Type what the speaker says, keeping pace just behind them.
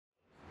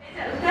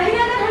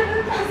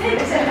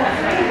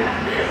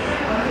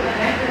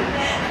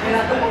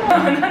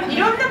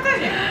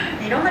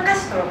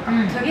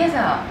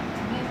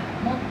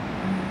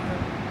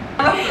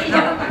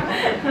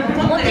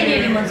ってる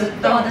よりもずっ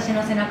と私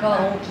の背中は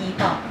大きい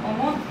パー。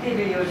思って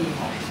るよりも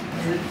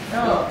ずっ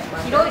と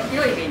広い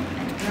イベント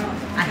ね。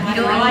あ、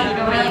広い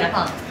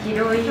パー。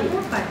広い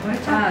今回これ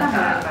ちゃったか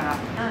ら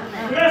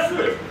プラス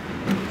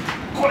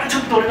これちょ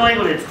っと俺のエ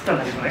ゴで作ったん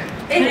だけどね。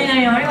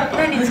何ありがとう。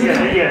何い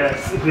やグ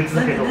ッズ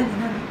だけど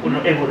俺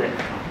のエゴで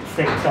ス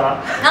テッカー。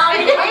あ、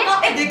でかい。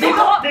でかいじゃ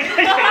ないで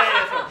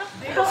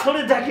すよ。そ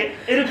れだけ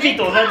LP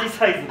と同じ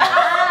サイズ。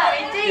あ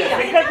ー、めっちゃいいや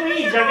ん。せっかくいい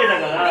ジャケだ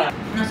から。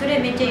それ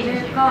めっちゃいい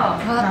ですか。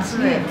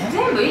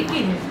全部一気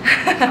に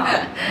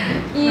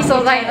いい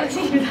素材のシ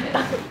ールだった。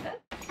め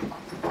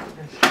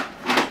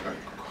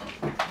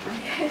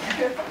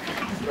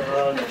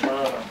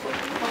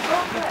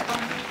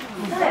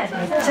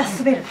っちゃ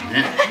滑る。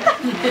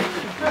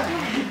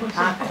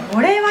あ、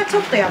これはちょ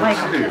っとやばい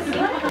かも。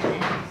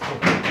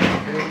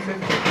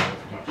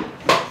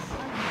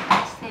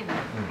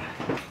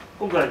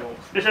今回の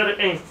スペシャル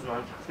演出の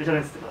スペシャル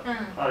演出という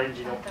か、アレン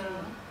ジの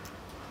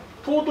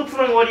唐突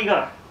な終わり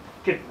が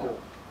結構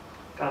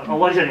終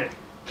わりじゃねえ、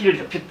切れる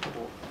じゃん、ピュッと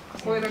こ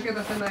う声だけ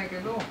出せないけ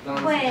ど、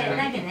声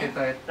だけね。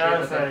声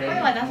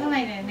は出さな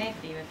いでね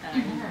って言ったら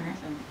ね。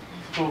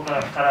福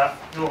岡から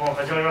情報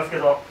始まりますけ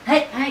ど、は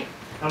い。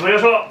頑張りま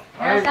しょう。よ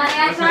ろしくお願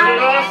いします。お願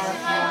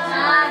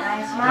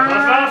いしま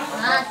す。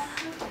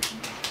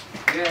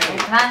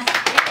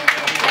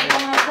最高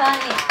のツアーに。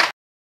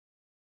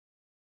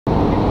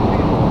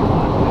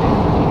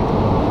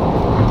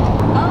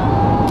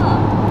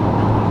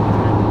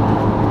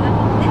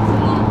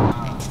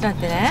ちょっと待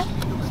ってね。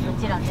も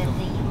ちろん全然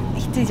いい。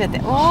ひっついちゃっ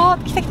て。おお、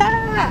来た来たー。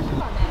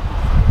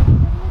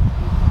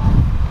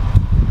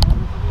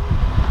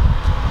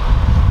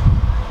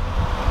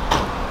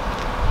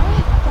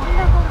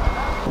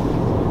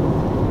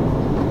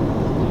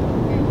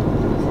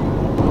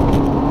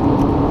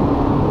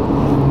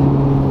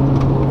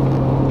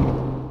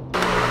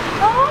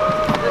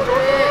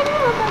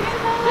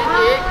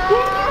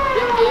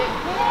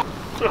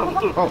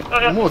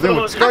もうで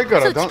も近いか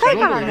らだ。近い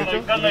から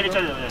ね。ガンガン入れち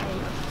ゃうよね。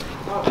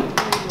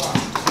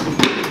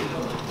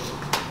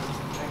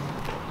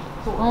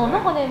な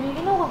んかね、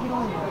右の方が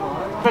広いの。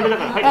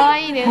可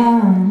愛いです。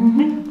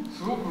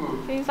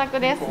新作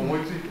です。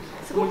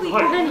すごくいい。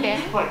何で？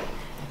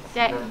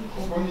じゃあ。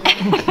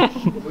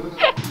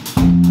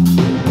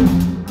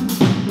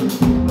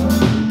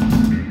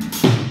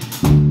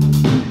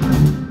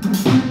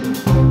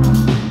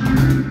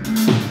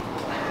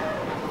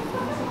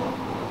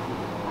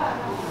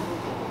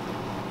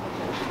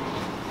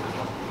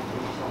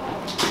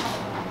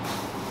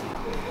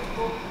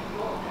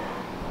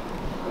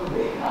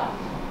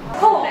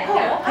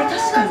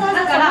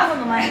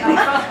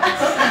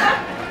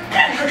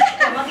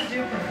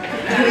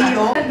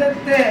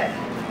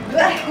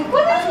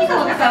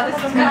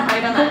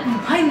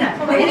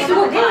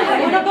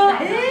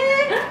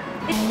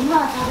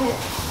今食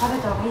べ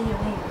た方がいいよね。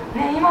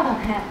今だね。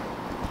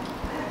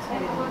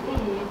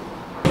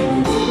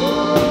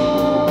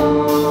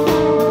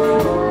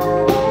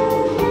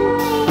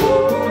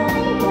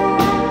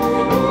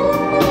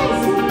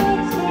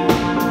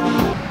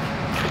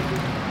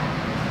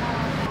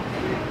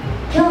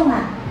今日は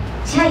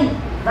チャイ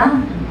1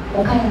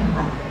岡山は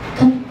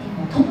とっ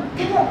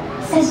ても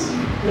久し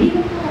ぶり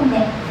のことで、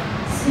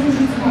数日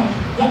前、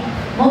いや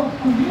もっ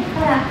と前か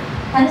ら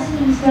楽し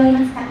みにしておりま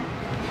すが、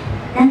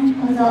何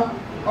卒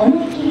思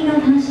い切りの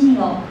楽しみ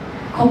を、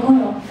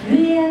心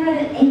震え上がる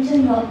エンジ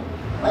ョイを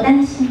お楽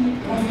しみ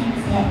くださいま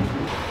せ。じ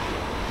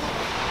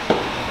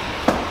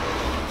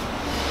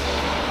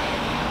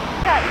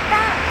ゃあ一旦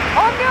音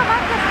量マッ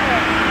クス。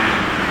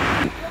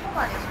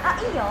あ、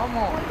いいよ、も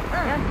う。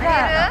じゃ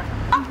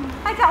あ、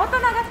はい、じゃあ音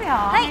流すよ。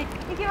はい、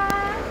いきます。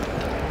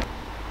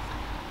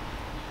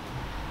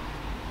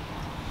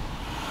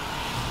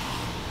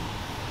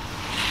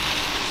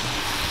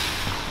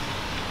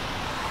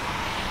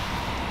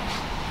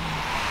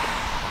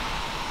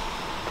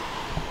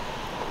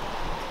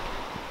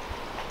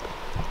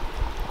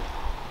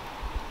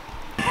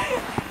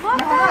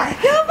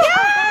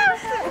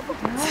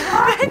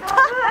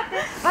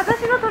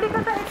私の撮り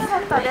方下手だ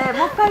ったで、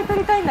もう一回撮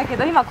りたいんだけ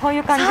ど、今こうい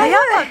う感じで。や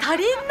っぱ足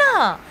りん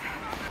な。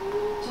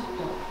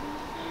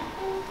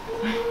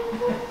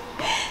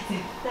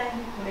絶対に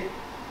これ。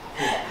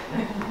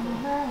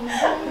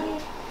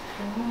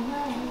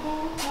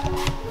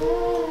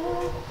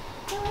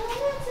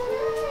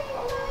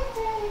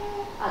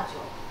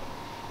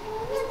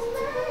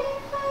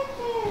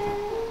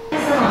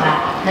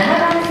7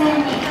番線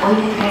にお入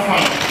れください。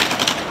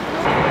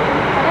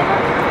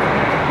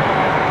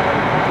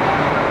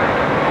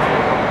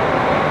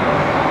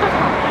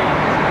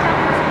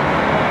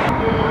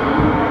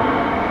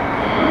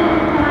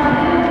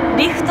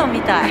リフト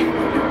みたい。リ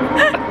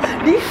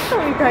フト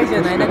みたいじ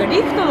ゃない？なんか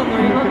リフトの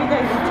乗り場みた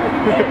いになっちゃ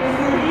って。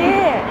すげ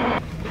え。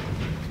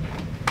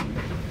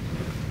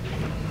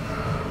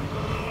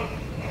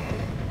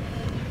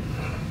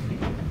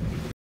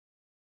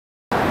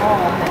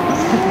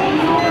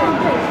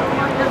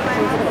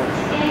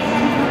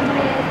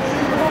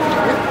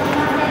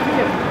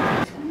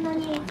そんな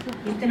に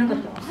言ってなかっ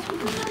た。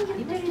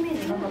言ってるイメー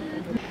ジなかった。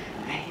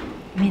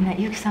みんな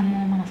ゆきさん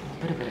もマナさんも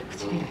ブルブル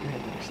唇ブルブ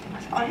ルして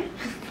ますね。はい。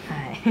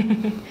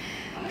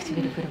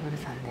唇ブルブル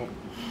さんで。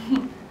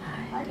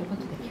はい。というこ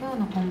とで今日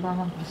の本番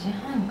は5時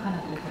半から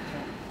ということで。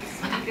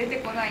また出て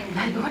こないんだ。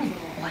ライブ後に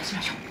お会いし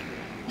ましょう。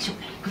以上、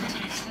ブレイクじゃ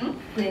ないですか。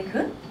ブレイ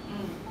ク？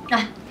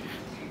あ、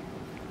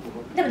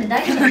でもね、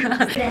大丈夫。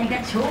それが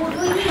ちょう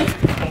どいい。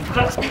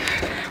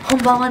本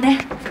番はね、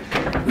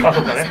あ、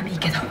そうかね。寒い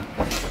けど。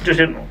緊張し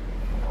てるの？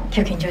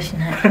今日緊張し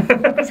ない。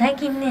最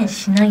近ね、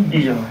しないんだ。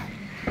いいじゃない。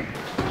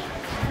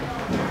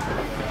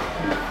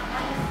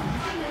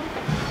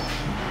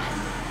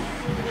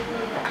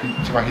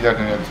一番左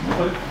のやつ。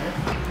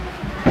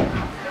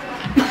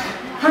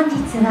本日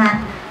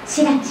は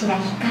ちらちら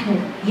光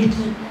る雪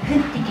降っ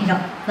てけろ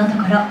のと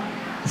ころ、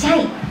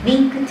CHAIウ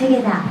ィンクトゥ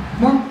ゲダ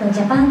ーもっとジ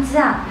ャパンツ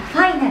アーフ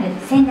ァイナル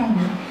仙台に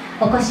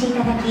お越しい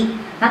ただき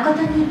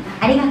誠に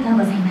ありがとう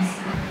ございま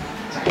す。フ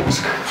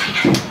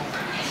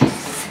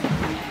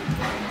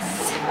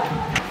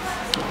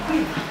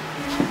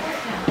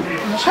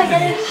ァイナ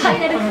ル練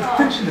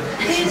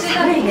習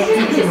がいいね。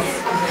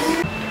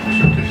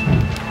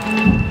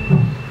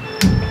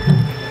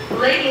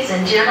Ladies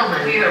and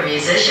gentlemen, we are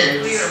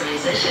musicians.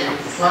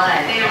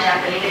 Live in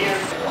Japanese.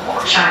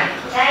 CHAI.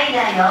 CHAI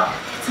だよ。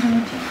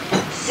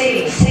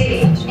C C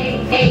H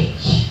M A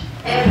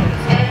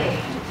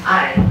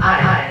I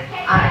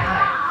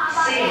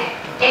C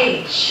H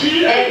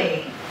A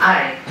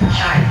I.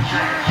 CHAI.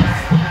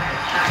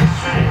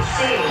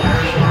 C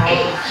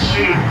H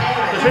M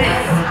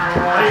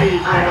A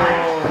I.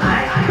 「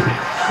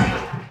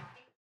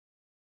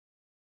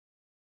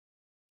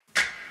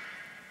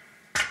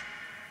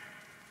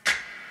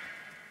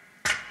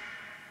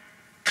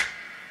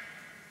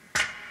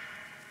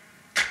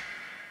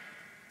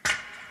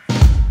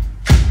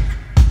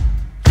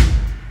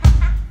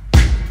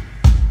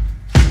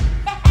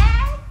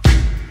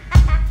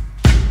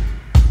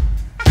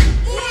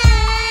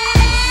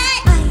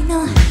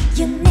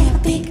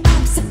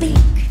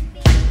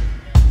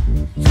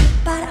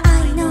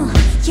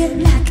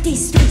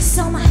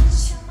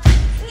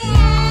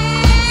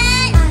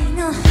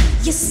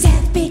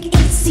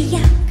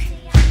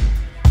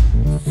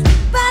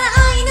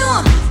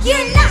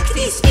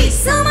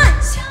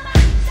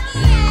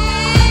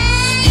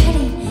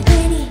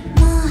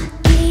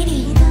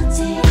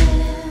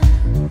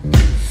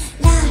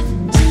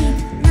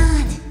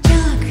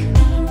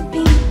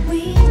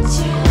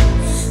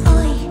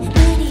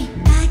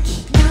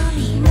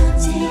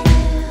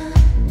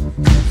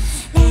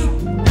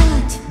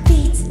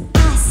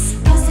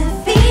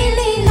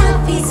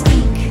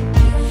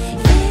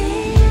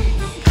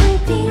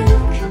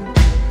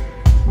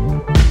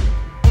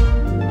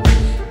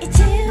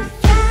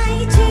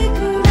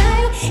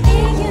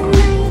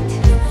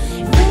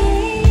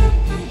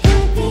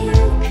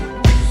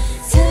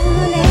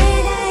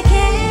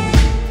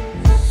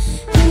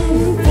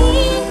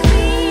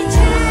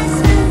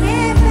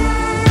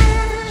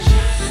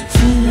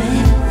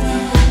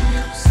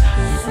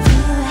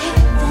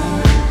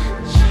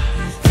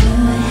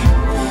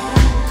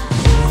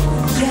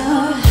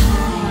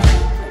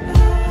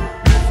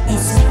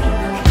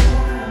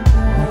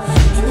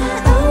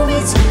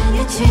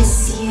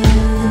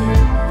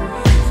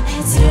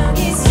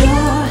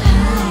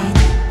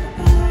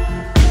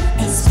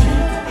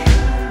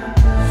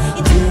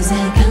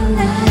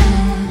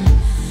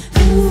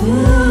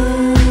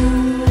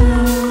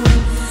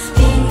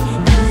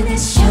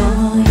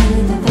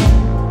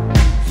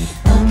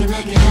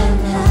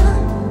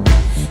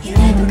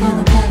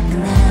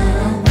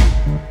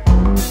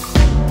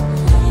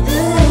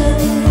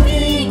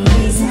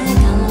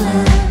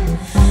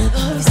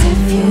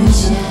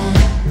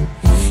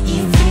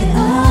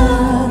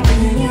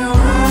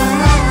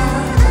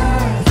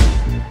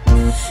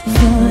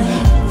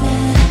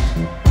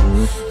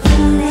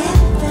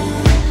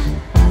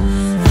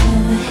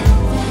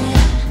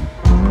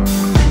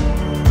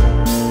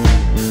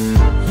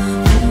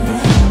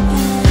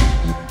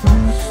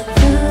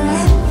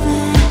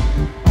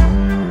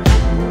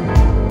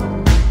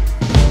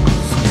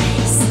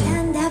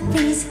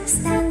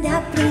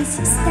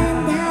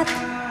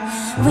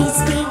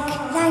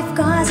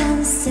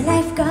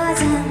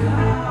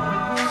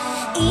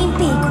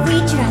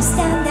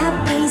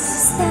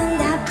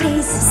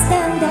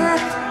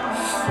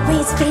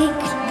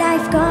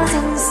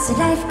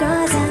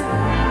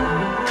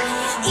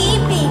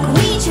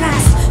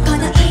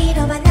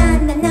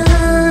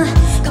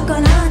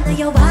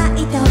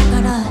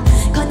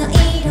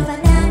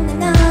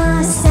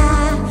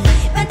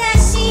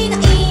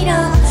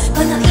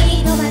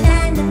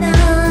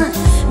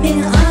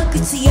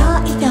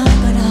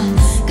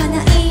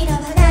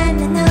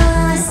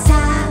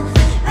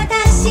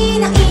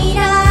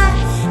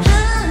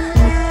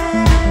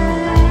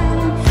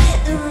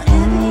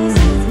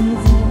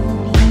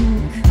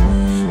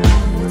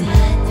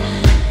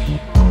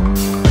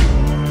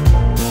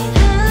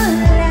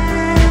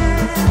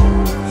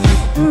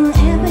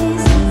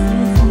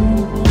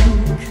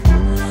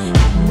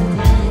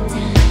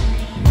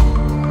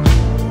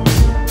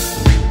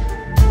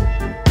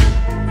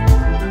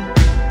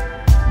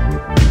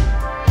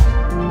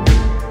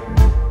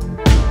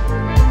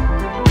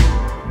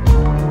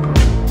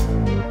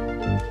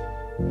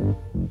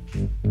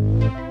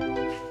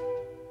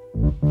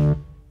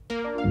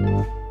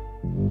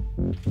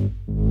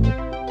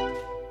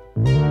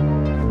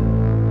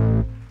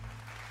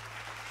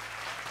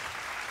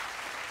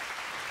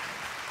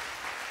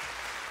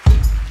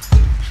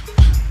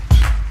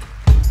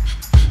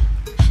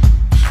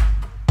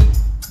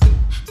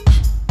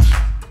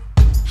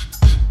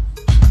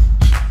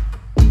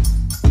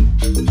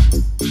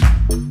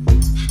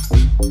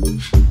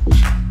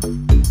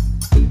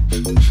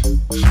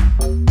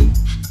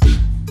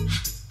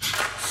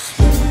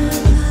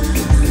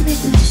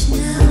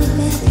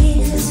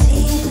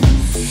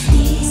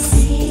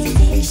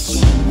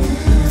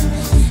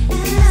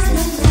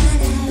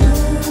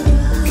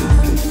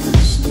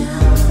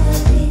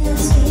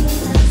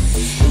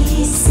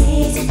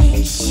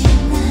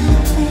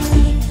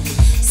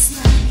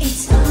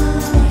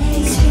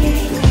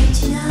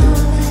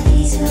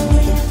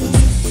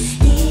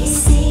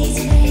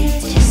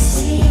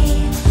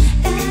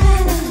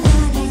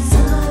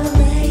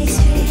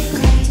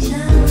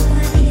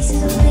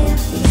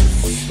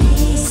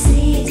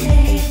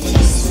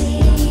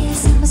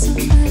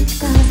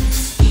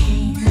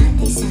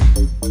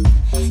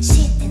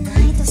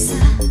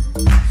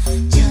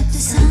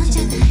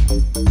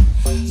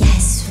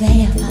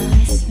suelo.